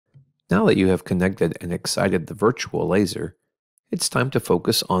Now that you have connected and excited the virtual laser, it's time to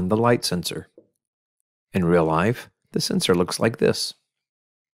focus on the light sensor. In real life, the sensor looks like this.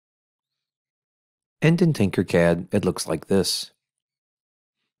 And in Tinkercad, it looks like this.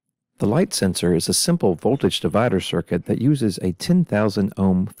 The light sensor is a simple voltage divider circuit that uses a 10,000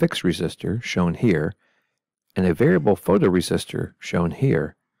 ohm fixed resistor, shown here, and a variable photoresistor, shown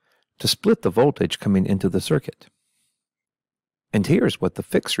here, to split the voltage coming into the circuit. And here's what the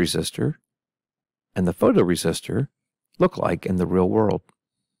fixed resistor and the photoresistor look like in the real world.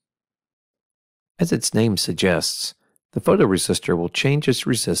 As its name suggests, the photoresistor will change its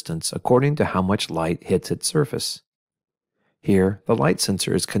resistance according to how much light hits its surface. Here, the light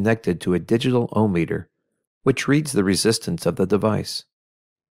sensor is connected to a digital ohm meter, which reads the resistance of the device.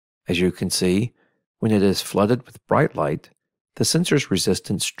 As you can see, when it is flooded with bright light, the sensor's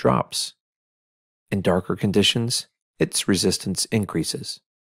resistance drops. In darker conditions, its resistance increases.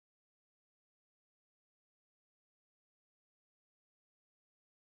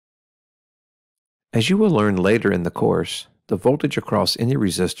 As you will learn later in the course, the voltage across any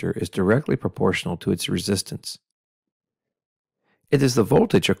resistor is directly proportional to its resistance. It is the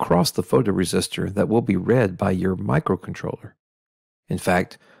voltage across the photoresistor that will be read by your microcontroller. In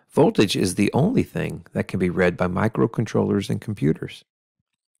fact, voltage is the only thing that can be read by microcontrollers and computers.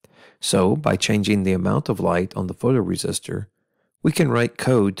 So, by changing the amount of light on the photoresistor, we can write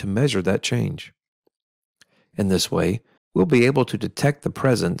code to measure that change. In this way, we'll be able to detect the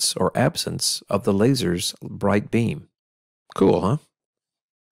presence or absence of the laser's bright beam. Cool, huh?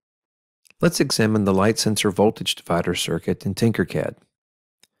 Let's examine the light sensor voltage divider circuit in Tinkercad.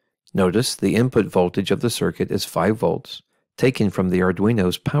 Notice the input voltage of the circuit is 5 volts, taken from the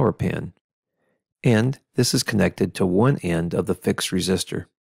Arduino's power pin, and this is connected to one end of the fixed resistor.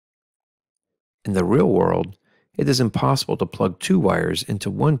 In the real world, it is impossible to plug 2 wires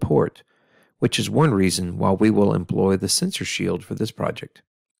into one port, which is one reason why we will employ the sensor shield for this project.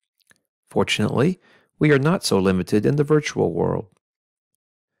 Fortunately, we are not so limited in the virtual world.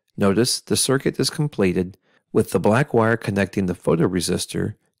 Notice the circuit is completed with the black wire connecting the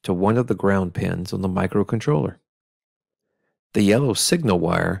photoresistor to one of the ground pins on the microcontroller. The yellow signal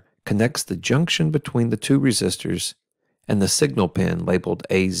wire connects the junction between the 2 resistors and the signal pin labeled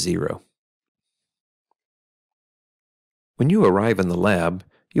A0. When you arrive in the lab,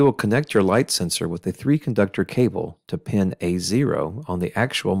 you will connect your light sensor with a 3-conductor cable to pin A0 on the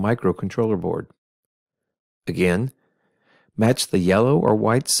actual microcontroller board. Again, match the yellow or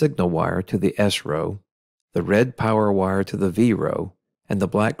white signal wire to the S row, the red power wire to the V row, and the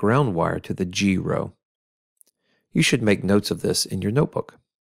black ground wire to the G row. You should make notes of this in your notebook.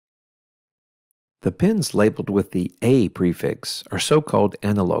 The pins labeled with the A prefix are so-called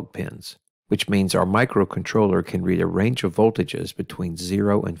analog pins, which means our microcontroller can read a range of voltages between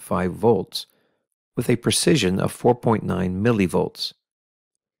 0 and 5 volts with a precision of 4.9 millivolts.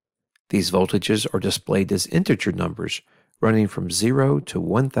 These voltages are displayed as integer numbers running from 0 to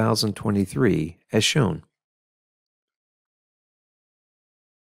 1023 as shown.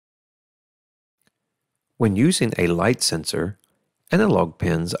 When using a light sensor, analog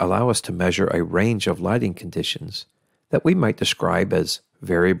pins allow us to measure a range of lighting conditions that we might describe as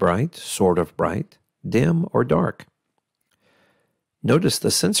very bright, sort of bright, dim, or dark. Notice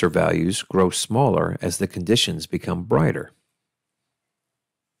the sensor values grow smaller as the conditions become brighter.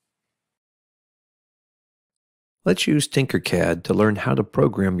 Let's use Tinkercad to learn how to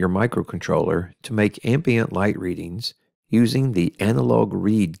program your microcontroller to make ambient light readings using the analog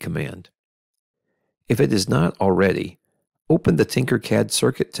read command. If it is not already, open the Tinkercad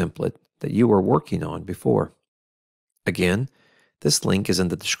circuit template that you were working on before. Again, this link is in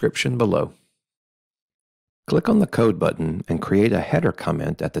the description below. Click on the Code button and create a header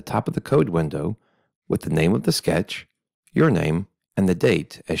comment at the top of the code window with the name of the sketch, your name, and the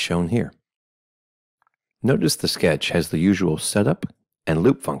date as shown here. Notice the sketch has the usual setup and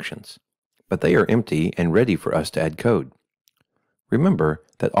loop functions, but they are empty and ready for us to add code. Remember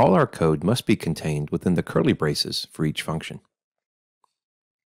that all our code must be contained within the curly braces for each function.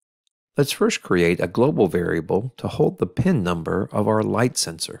 Let's first create a global variable to hold the pin number of our light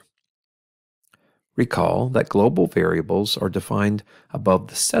sensor. Recall that global variables are defined above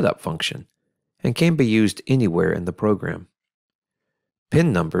the setup function and can be used anywhere in the program.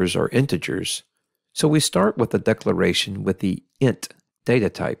 Pin numbers are integers, so we start with a declaration with the int data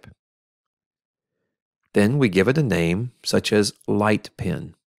type. Then we give it a name, such as light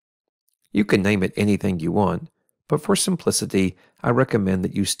pin. You can name it anything you want, but for simplicity, I recommend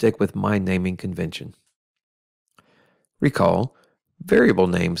that you stick with my naming convention. Recall, variable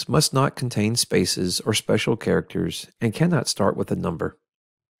names must not contain spaces or special characters and cannot start with a number.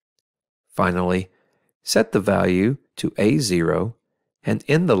 Finally, set the value to A0 and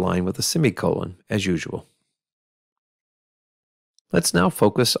end the line with a semicolon as usual. Let's now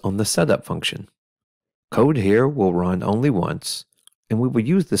focus on the setup function. Code here will run only once, and we will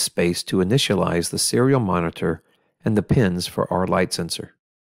use this space to initialize the serial monitor and the pins for our light sensor.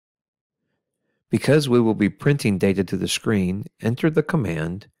 Because we will be printing data to the screen, enter the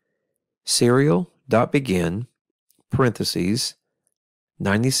command serial.begin parentheses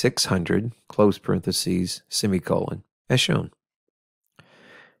 9600 close parentheses semicolon as shown.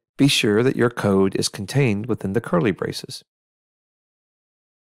 Be sure that your code is contained within the curly braces.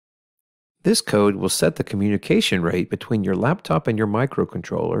 This code will set the communication rate between your laptop and your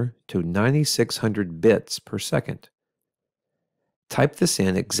microcontroller to 9600 bits per second. Type this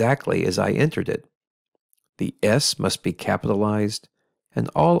in exactly as I entered it. The S must be capitalized, and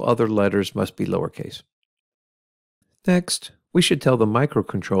all other letters must be lowercase. Next, we should tell the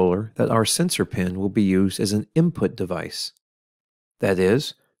microcontroller that our sensor pin will be used as an input device. That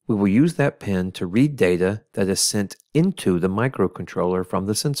is, we will use that pin to read data that is sent into the microcontroller from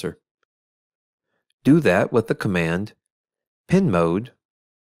the sensor. Do that with the command pin mode,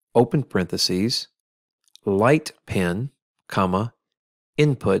 open parentheses, light pin, comma,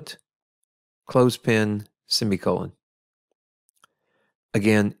 input, close pin, semicolon.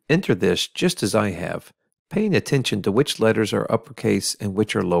 Again, enter this just as I have, paying attention to which letters are uppercase and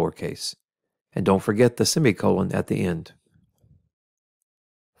which are lowercase. And don't forget the semicolon at the end.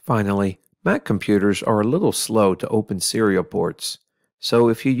 Finally, Mac computers are a little slow to open serial ports, so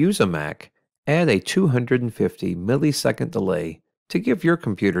if you use a Mac, add a 250 millisecond delay to give your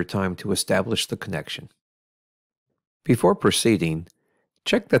computer time to establish the connection. Before proceeding,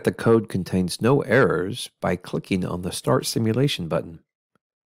 check that the code contains no errors by clicking on the Start Simulation button.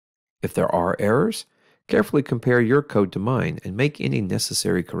 If there are errors, carefully compare your code to mine and make any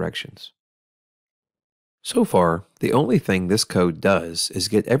necessary corrections. So far, the only thing this code does is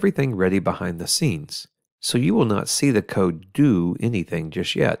get everything ready behind the scenes, so you will not see the code do anything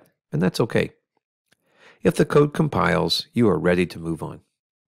just yet, and that's okay. If the code compiles, you are ready to move on.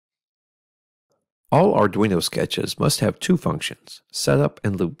 All Arduino sketches must have two functions, setup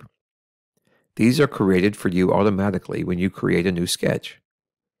and loop. These are created for you automatically when you create a new sketch.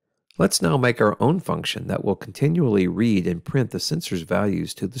 Let's now make our own function that will continually read and print the sensor's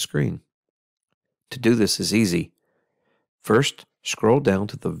values to the screen. To do this is easy. First, scroll down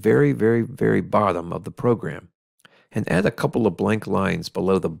to the very bottom of the program and add a couple of blank lines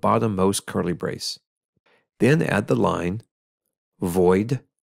below the bottommost curly brace. Then add the line void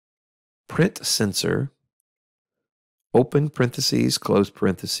print sensor open parentheses close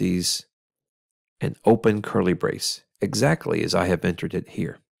parentheses and open curly brace, exactly as I have entered it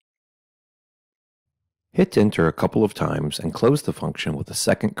here. Hit enter a couple of times and close the function with a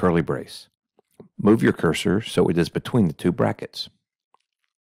second curly brace. Move your cursor so it is between the two brackets.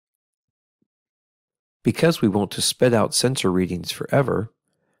 Because we want to spit out sensor readings forever,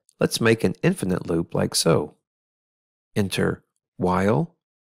 let's make an infinite loop like so. Enter while,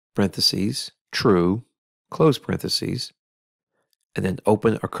 parentheses, true, close parentheses, and then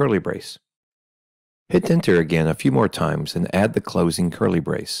open a curly brace. Hit enter again a few more times and add the closing curly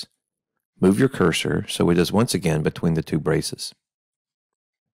brace. Move your cursor so it is once again between the two braces.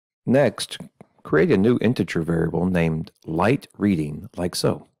 Next, create a new integer variable named light reading like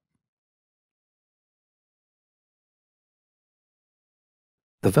so.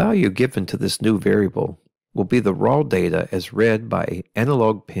 The value given to this new variable will be the raw data as read by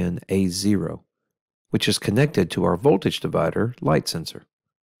analog pin A0, which is connected to our voltage divider light sensor.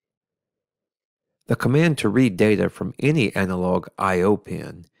 The command to read data from any analog I/O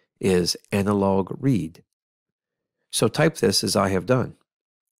pin is analog read. So type this as I have done.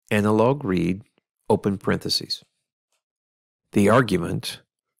 Analog read, open parentheses. The argument,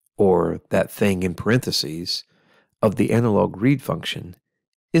 or that thing in parentheses, of the analog read function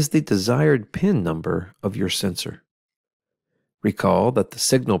is the desired pin number of your sensor. Recall that the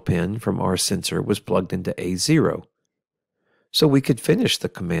signal pin from our sensor was plugged into A0, so we could finish the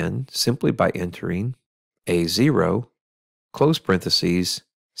command simply by entering A0, close parentheses,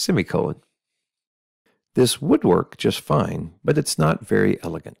 semicolon. This would work just fine, but it's not very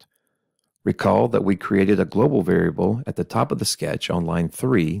elegant. Recall that we created a global variable at the top of the sketch on line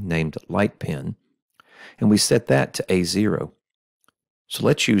 3 named light pin, and we set that to A0. So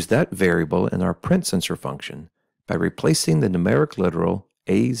let's use that variable in our print sensor function by replacing the numeric literal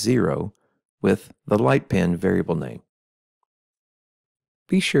A0 with the light pin variable name.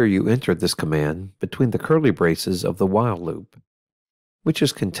 Be sure you enter this command between the curly braces of the while loop, which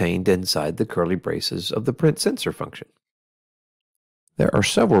is contained inside the curly braces of the print sensor function. There are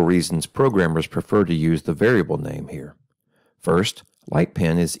several reasons programmers prefer to use the variable name here. First, light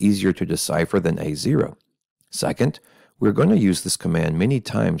pin is easier to decipher than A0. Second, we're going to use this command many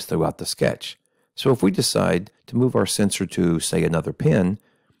times throughout the sketch, so if we decide to move our sensor to, say, another pin,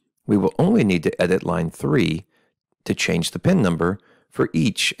 we will only need to edit line 3 to change the pin number for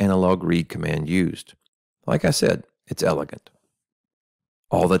each analog read command used. Like I said, it's elegant.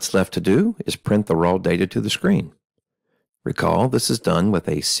 All that's left to do is print the raw data to the screen. Recall, this is done with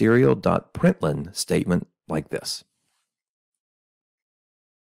a serial.println statement like this.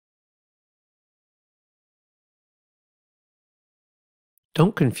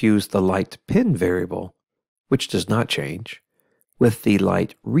 Don't confuse the light pin variable, which does not change, with the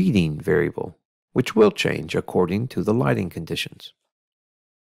light reading variable, which will change according to the lighting conditions.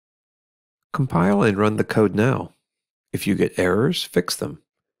 Compile and run the code now. If you get errors, fix them.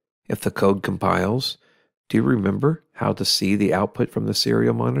 If the code compiles, do you remember how to see the output from the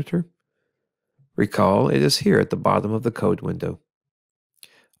serial monitor? Recall, it is here at the bottom of the code window.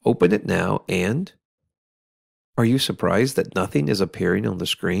 Open it now and... Are you surprised that nothing is appearing on the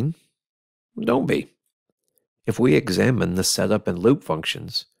screen? Don't be. If we examine the setup and loop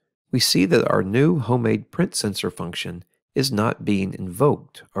functions, we see that our new homemade print sensor function is not being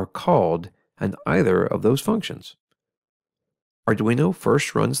invoked or called in either of those functions. Arduino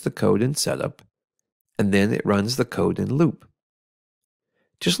first runs the code in setup, and then it runs the code in loop.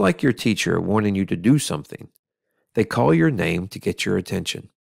 Just like your teacher wanting you to do something, they call your name to get your attention.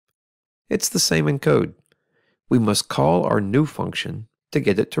 It's the same in code. We must call our new function to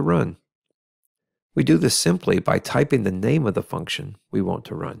get it to run. We do this simply by typing the name of the function we want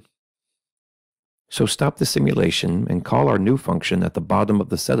to run. So stop the simulation and call our new function at the bottom of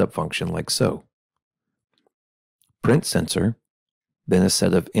the setup function like so. Print sensor, then a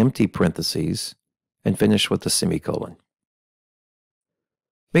set of empty parentheses, and finish with a semicolon.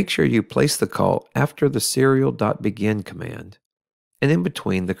 Make sure you place the call after the serial.begin command and in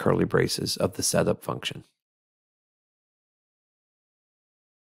between the curly braces of the setup function.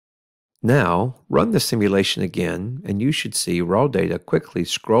 Now, run the simulation again and you should see raw data quickly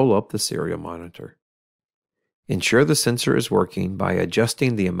scroll up the serial monitor. Ensure the sensor is working by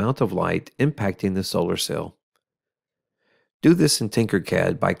adjusting the amount of light impacting the solar cell. Do this in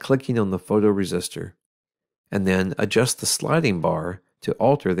Tinkercad by clicking on the photoresistor, and then adjust the sliding bar to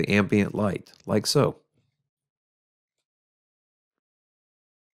alter the ambient light, like so.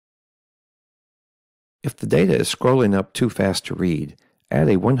 If the data is scrolling up too fast to read, add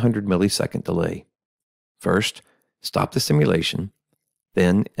a 100 millisecond delay. First, stop the simulation,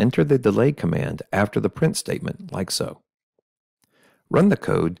 then enter the delay command after the print statement, like so. Run the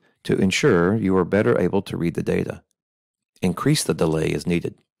code to ensure you are better able to read the data. Increase the delay as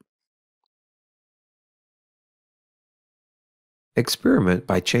needed. Experiment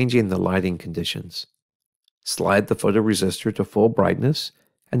by changing the lighting conditions. Slide the photoresistor to full brightness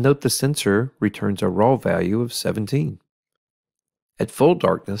and note the sensor returns a raw value of 17. At full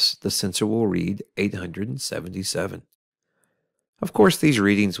darkness, the sensor will read 877. Of course, these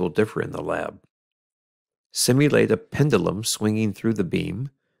readings will differ in the lab. Simulate a pendulum swinging through the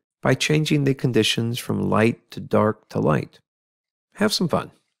beam by changing the conditions from light to dark to light. Have some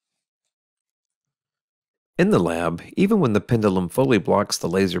fun. In the lab, even when the pendulum fully blocks the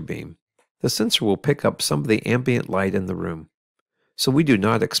laser beam, the sensor will pick up some of the ambient light in the room, so we do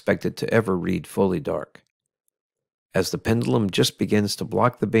not expect it to ever read fully dark. As the pendulum just begins to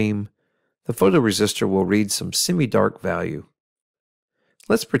block the beam, the photoresistor will read some semi-dark value.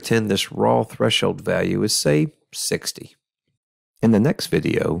 Let's pretend this raw threshold value is, say, 60. In the next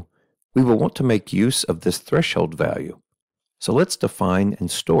video, we will want to make use of this threshold value. So let's define and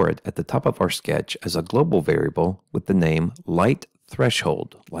store it at the top of our sketch as a global variable with the name light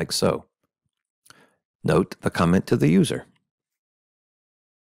threshold, like so. Note the comment to the user.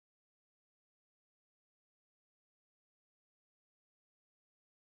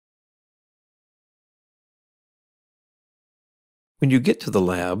 When you get to the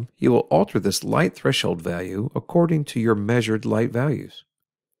lab, you will alter this light threshold value according to your measured light values.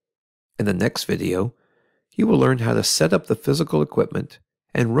 In the next video, you will learn how to set up the physical equipment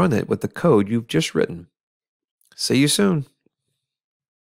and run it with the code you've just written. See you soon.